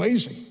going to be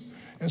lazy.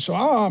 And so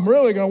I'm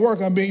really going to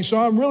work on being,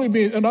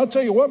 and I'll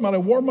tell you what, man, I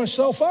wore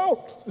myself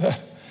out.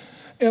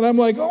 And I'm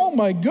like, oh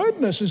my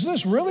goodness, is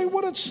this really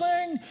what it's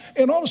saying?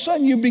 And all of a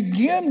sudden you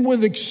begin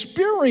with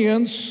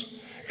experience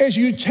as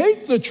you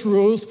take the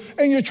truth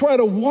and you try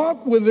to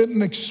walk with it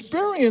and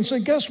experience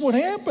it. Guess what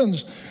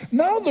happens?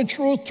 Now the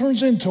truth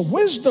turns into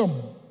wisdom,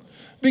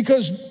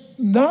 because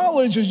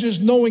knowledge is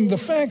just knowing the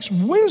facts.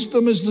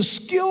 Wisdom is the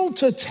skill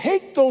to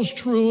take those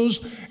truths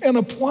and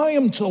apply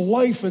them to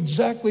life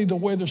exactly the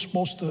way they're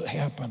supposed to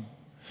happen.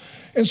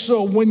 And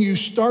so when you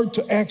start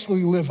to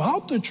actually live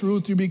out the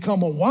truth, you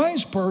become a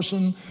wise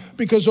person,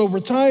 because over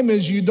time,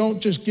 as you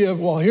don't just give,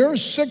 well,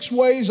 here's 6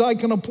 ways I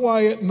can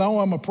apply it, and now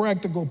I'm a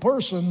practical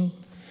person,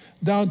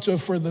 down to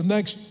for the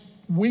next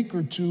week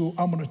or 2,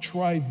 I'm going to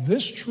try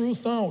this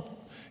truth out,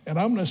 and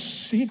I'm going to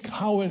seek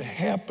how it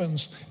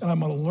happens, and I'm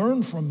going to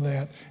learn from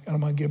that, and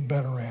I'm going to get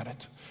better at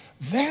it.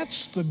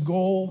 That's the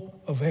goal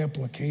of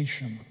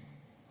application.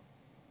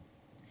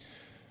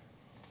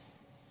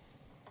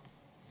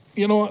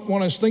 You know,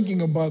 when I was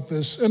thinking about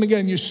this, and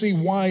again, you see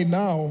why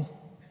now,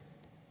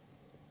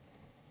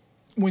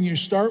 when you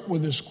start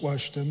with this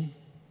question,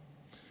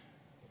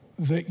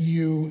 that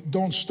you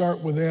don't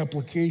start with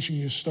application,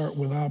 you start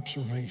with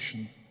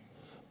observation.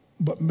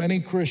 But many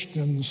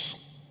Christians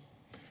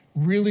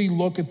really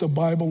look at the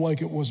Bible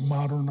like it was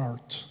modern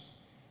art.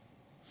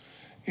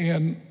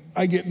 And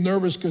I get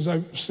nervous because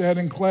I've sat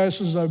in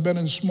classes, I've been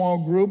in small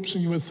groups,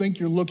 and you would think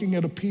you're looking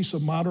at a piece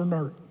of modern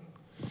art.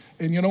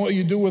 And you know what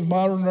you do with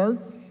modern art?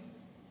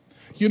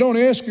 You don't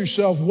ask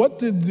yourself, what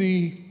did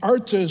the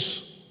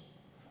artist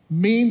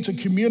mean to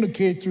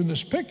communicate through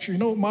this picture? You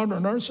know what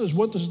modern art says?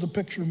 What does the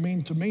picture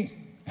mean to me?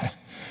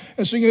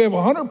 And so you can have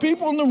 100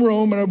 people in the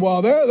room, and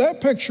well,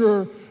 that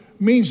picture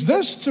means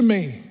this to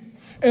me.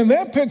 And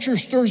that picture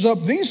stirs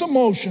up these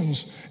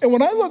emotions. And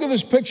when I look at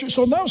this picture,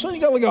 so now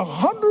you got like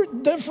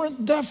 100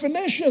 different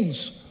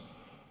definitions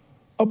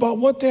about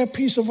what that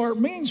piece of art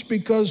means,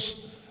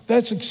 because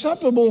that's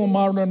acceptable in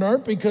modern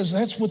art because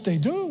that's what they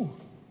do.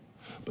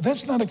 But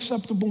that's not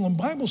acceptable in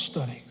Bible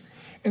study.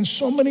 And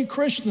so many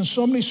Christians,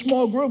 so many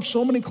small groups,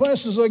 so many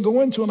classes I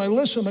go into and I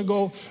listen, I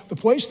go, the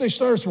place they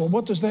start is, well,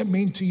 what does that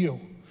mean to you?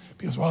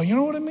 Because, well, you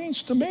know what it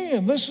means to me,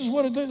 and this is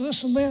what it did,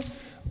 this and that.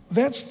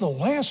 That's the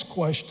last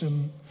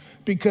question,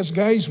 because,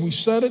 guys, we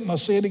said it, and I'll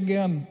say it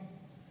again.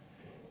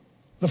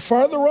 The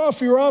farther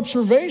off your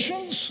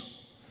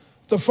observations,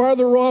 the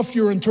farther off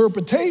your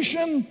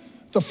interpretation,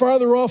 the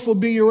farther off will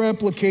be your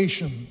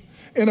application.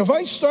 And if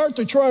I start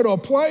to try to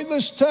apply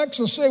this text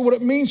and say what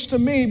it means to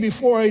me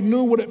before I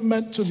knew what it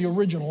meant to the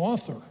original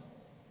author,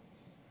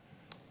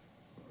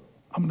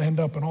 I'm going to end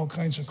up in all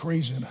kinds of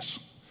craziness.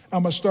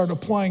 I'm going to start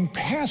applying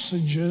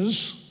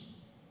passages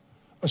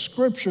of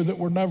Scripture that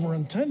were never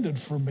intended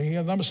for me, and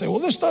I'm going to say, well,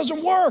 this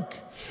doesn't work.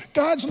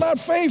 God's not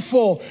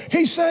faithful.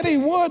 He said he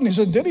would. And he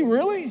said, did he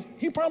really?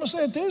 He promised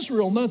that to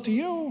Israel, not to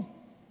you.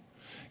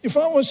 If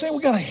I want to say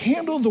we've got to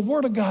handle the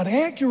Word of God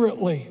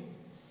accurately,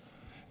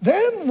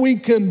 then we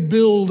can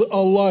build a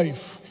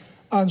life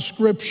on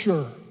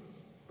Scripture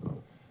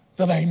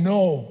that I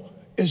know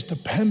is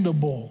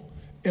dependable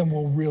and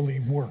will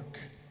really work.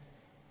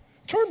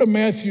 Turn to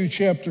Matthew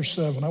chapter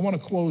 7. I want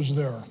to close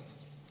there.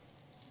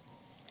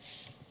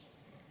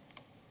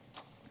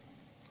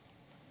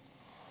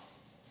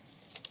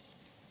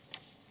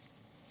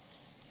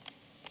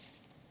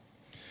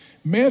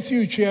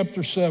 Matthew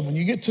chapter 7.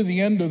 You get to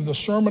the end of the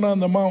Sermon on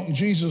the Mount, and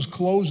Jesus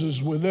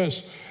closes with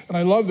this. And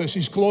I love this.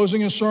 He's closing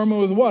his sermon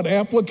with what?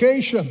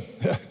 Application.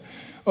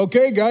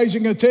 Okay, guys,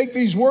 you're going to take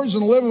these words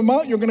and live them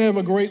out. You're going to have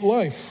a great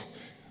life.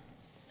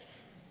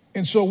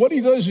 And so what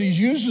he does, he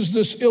uses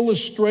this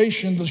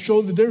illustration to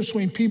show the difference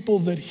between people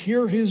that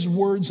hear his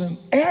words and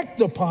act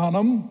upon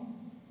them,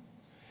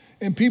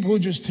 and people who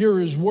just hear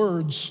his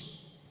words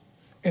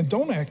and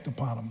don't act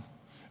upon them.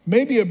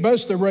 Maybe at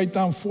best I write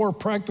down 4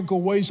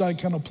 practical ways I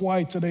can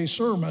apply today's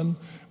sermon,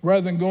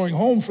 rather than going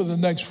home for the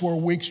next 4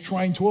 weeks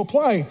trying to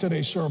apply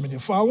today's sermon. You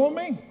follow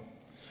me?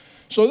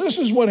 So this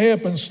is what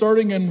happens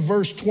starting in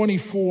verse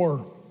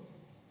 24.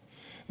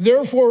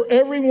 Therefore,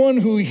 everyone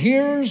who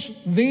hears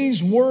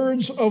these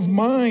words of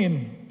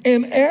mine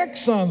and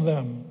acts on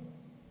them.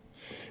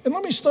 And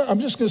let me start, I'm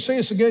just going to say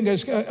this again,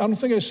 guys. I don't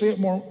think I say it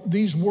more,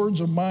 these words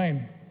of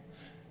mine.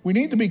 We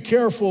need to be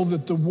careful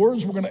that the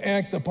words we're going to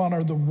act upon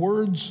are the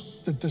words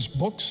that this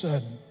book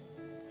said.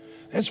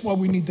 That's why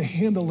we need to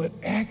handle it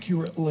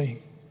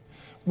accurately.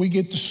 We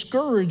get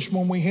discouraged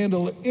when we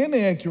handle it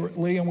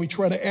inaccurately and we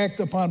try to act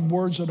upon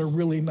words that are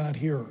really not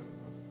here.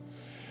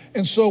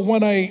 And so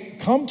when I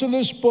come to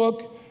this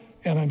book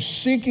and I'm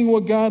seeking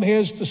what God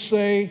has to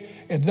say,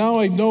 and now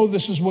I know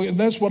this is what, and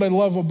that's what I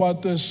love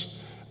about this.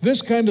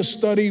 This kind of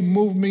study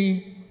moved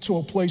me to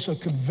a place of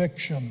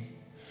conviction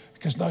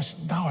because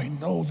now I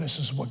know this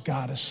is what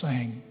God is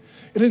saying.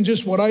 It isn't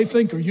just what I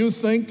think or you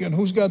think and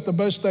who's got the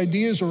best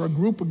ideas or a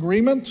group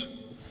agreement.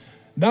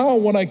 Now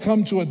when I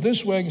come to it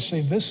this way, I can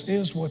say, this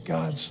is what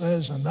God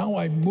says, and now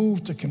I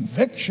move to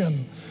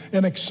conviction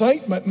and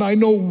excitement, and I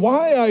know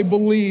why I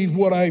believe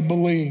what I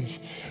believe.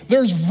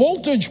 There's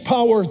voltage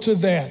power to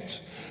that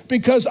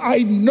because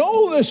I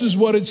know this is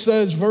what it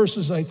says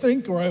versus I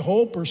think or I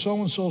hope or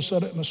so-and-so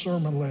said it in a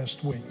sermon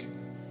last week.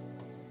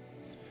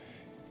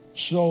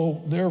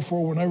 So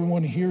therefore, when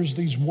everyone hears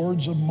these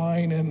words of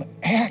mine and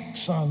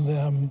acts on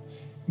them,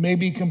 may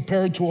be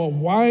compared to a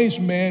wise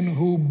man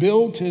who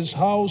built his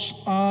house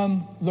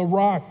on the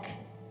rock.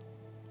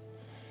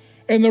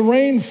 And the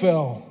rain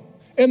fell,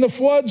 and the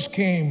floods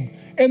came,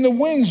 and the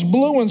winds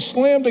blew and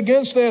slammed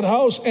against that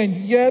house, and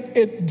yet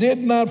it did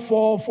not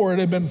fall, for it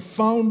had been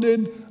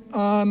founded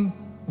on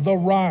the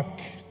rock.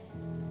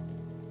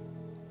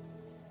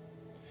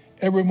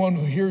 Everyone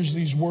who hears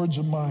these words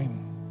of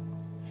mine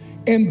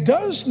and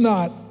does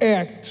not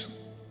act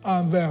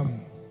on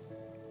them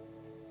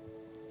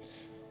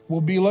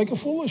will be like a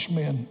foolish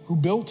man who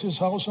built his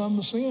house on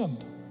the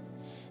sand.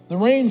 The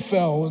rain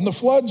fell, and the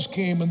floods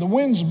came, and the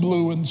winds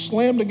blew and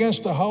slammed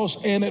against the house,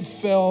 and it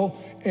fell,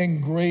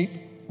 and great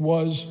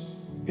was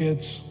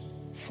its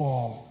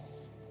fall.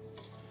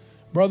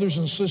 Brothers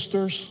and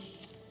sisters,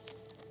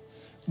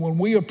 when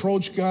we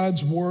approach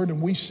God's word and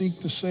we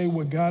seek to say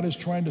what God is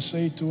trying to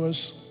say to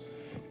us,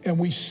 and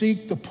we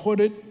seek to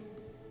put it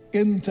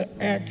into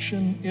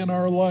action in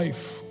our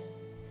life,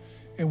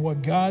 and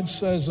what God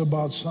says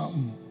about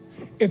something,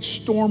 it's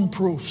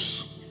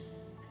storm-proofs.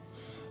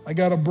 I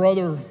got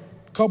a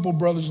couple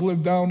brothers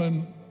live down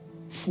in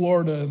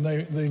Florida, and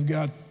they've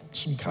got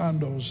some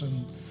condos,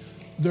 and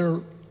they're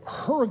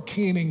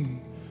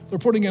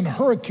putting in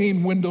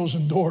hurricane windows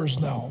and doors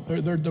now.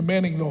 They're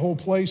demanding the whole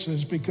place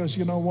is because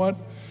you know what?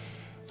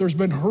 There's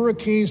been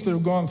hurricanes that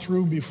have gone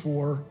through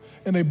before,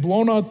 and they've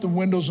blown out the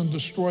windows and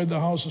destroyed the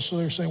houses, so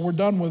they're saying, we're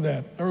done with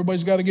that.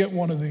 Everybody's got to get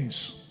one of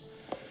these.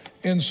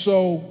 And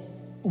so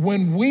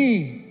when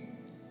we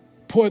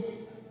put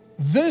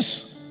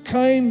this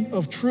kind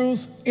of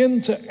truth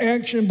into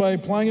action by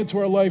applying it to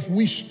our life,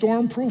 we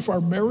storm-proof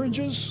our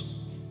marriages,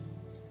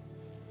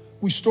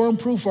 we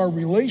storm-proof our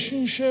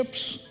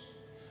relationships,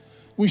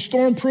 we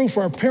storm-proof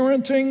our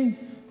parenting,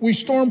 we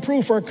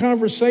storm-proof our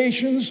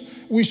conversations,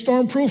 we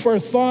storm-proof our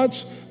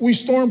thoughts, we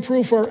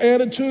storm-proof our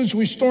attitudes,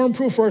 we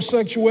storm-proof our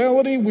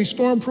sexuality, we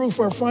storm-proof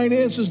our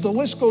finances. The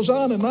list goes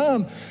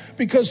on,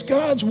 because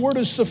God's word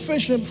is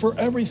sufficient for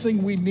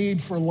everything we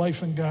need for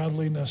life and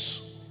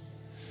godliness.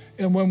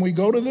 And when we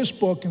go to this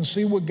book and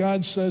see what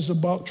God says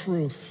about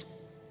truth,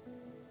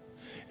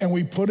 and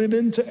we put it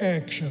into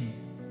action,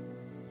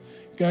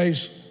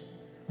 guys,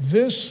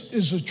 this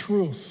is a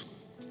truth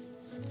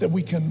that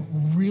we can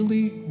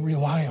really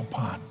rely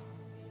upon.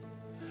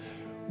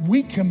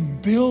 We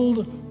can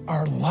build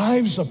our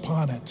lives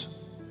upon it.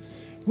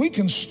 We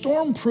can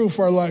storm-proof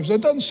our lives.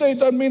 That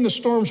doesn't mean the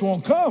storms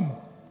won't come.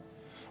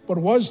 But what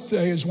it was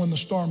is when the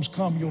storms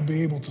come, you'll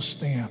be able to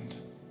stand.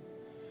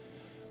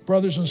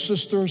 Brothers and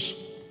sisters,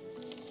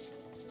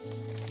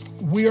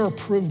 we are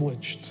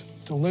privileged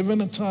to live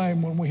in a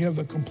time when we have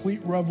the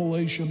complete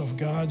revelation of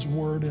God's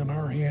word in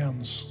our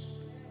hands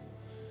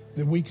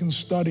that we can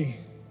study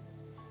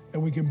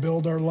and we can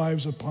build our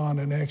lives upon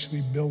and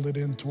actually build it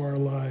into our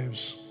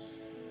lives.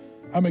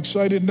 I'm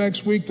excited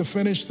next week to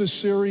finish this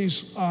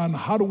series on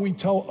how do we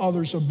tell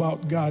others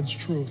about God's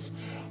truth.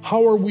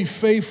 How are we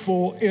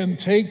faithful in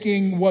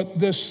taking what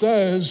this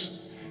says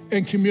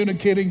and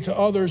communicating to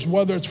others,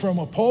 whether it's from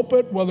a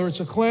pulpit, whether it's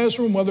a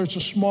classroom, whether it's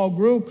a small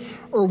group,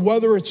 or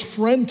whether it's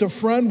friend to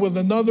friend with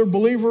another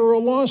believer or a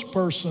lost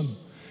person.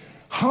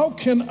 How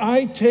can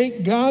I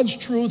take God's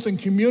truth and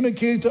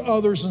communicate it to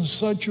others in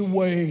such a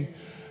way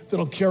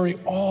that'll carry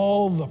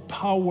all the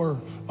power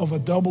of a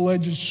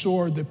double-edged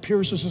sword that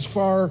pierces as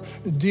far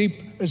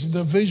deep as the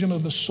division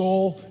of the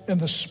soul and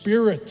the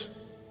spirit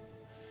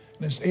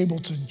and is able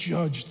to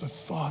judge the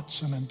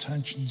thoughts and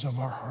intentions of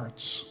our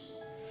hearts?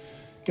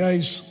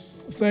 Guys,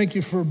 thank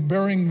you for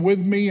bearing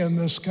with me in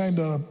this kind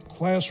of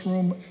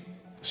classroom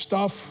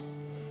stuff,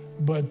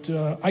 but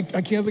I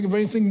can't think of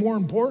anything more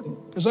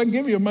important, because I can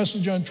give you a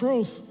message on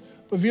truth,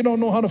 but if you don't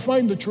know how to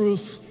find the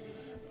truth,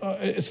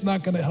 it's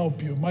not going to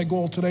help you. My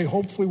goal today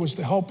hopefully was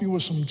to help you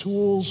with some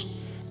tools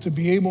to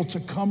be able to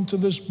come to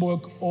this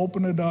book,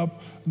 open it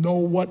up, know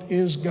what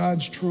is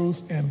God's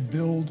truth, and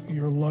build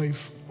your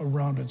life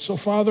around it. So,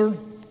 Father,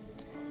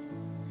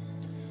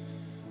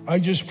 I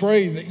just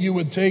pray that you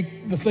would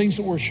take the things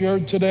that were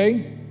shared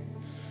today.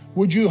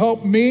 Would you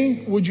help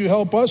me? Would you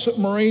help us at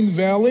Moraine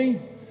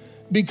Valley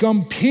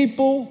become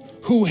people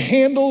who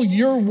handle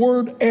your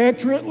word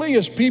accurately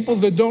as people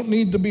that don't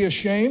need to be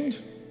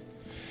ashamed?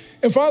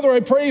 And Father, I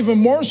pray even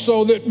more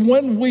so that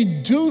when we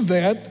do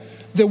that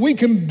we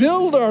can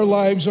build our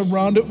lives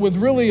around it with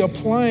really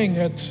applying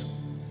it.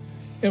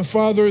 And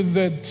Father,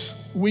 that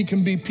we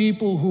can be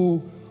people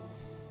who,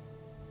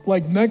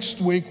 like next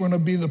week, we're going to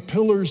be the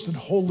pillars that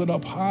hold it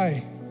up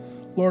high.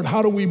 Lord,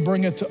 how do we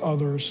bring it to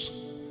others?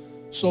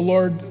 So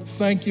Lord,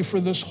 thank you for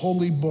this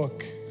holy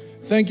book.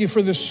 Thank you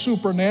for this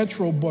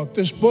supernatural book,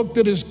 this book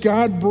that is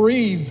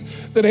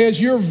God-breathed, that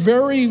has your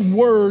very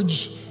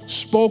words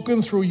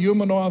spoken through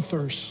human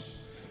authors.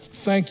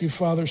 Thank you,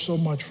 Father, so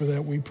much for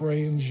that. We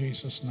pray in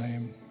Jesus'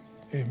 name.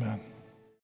 Amen.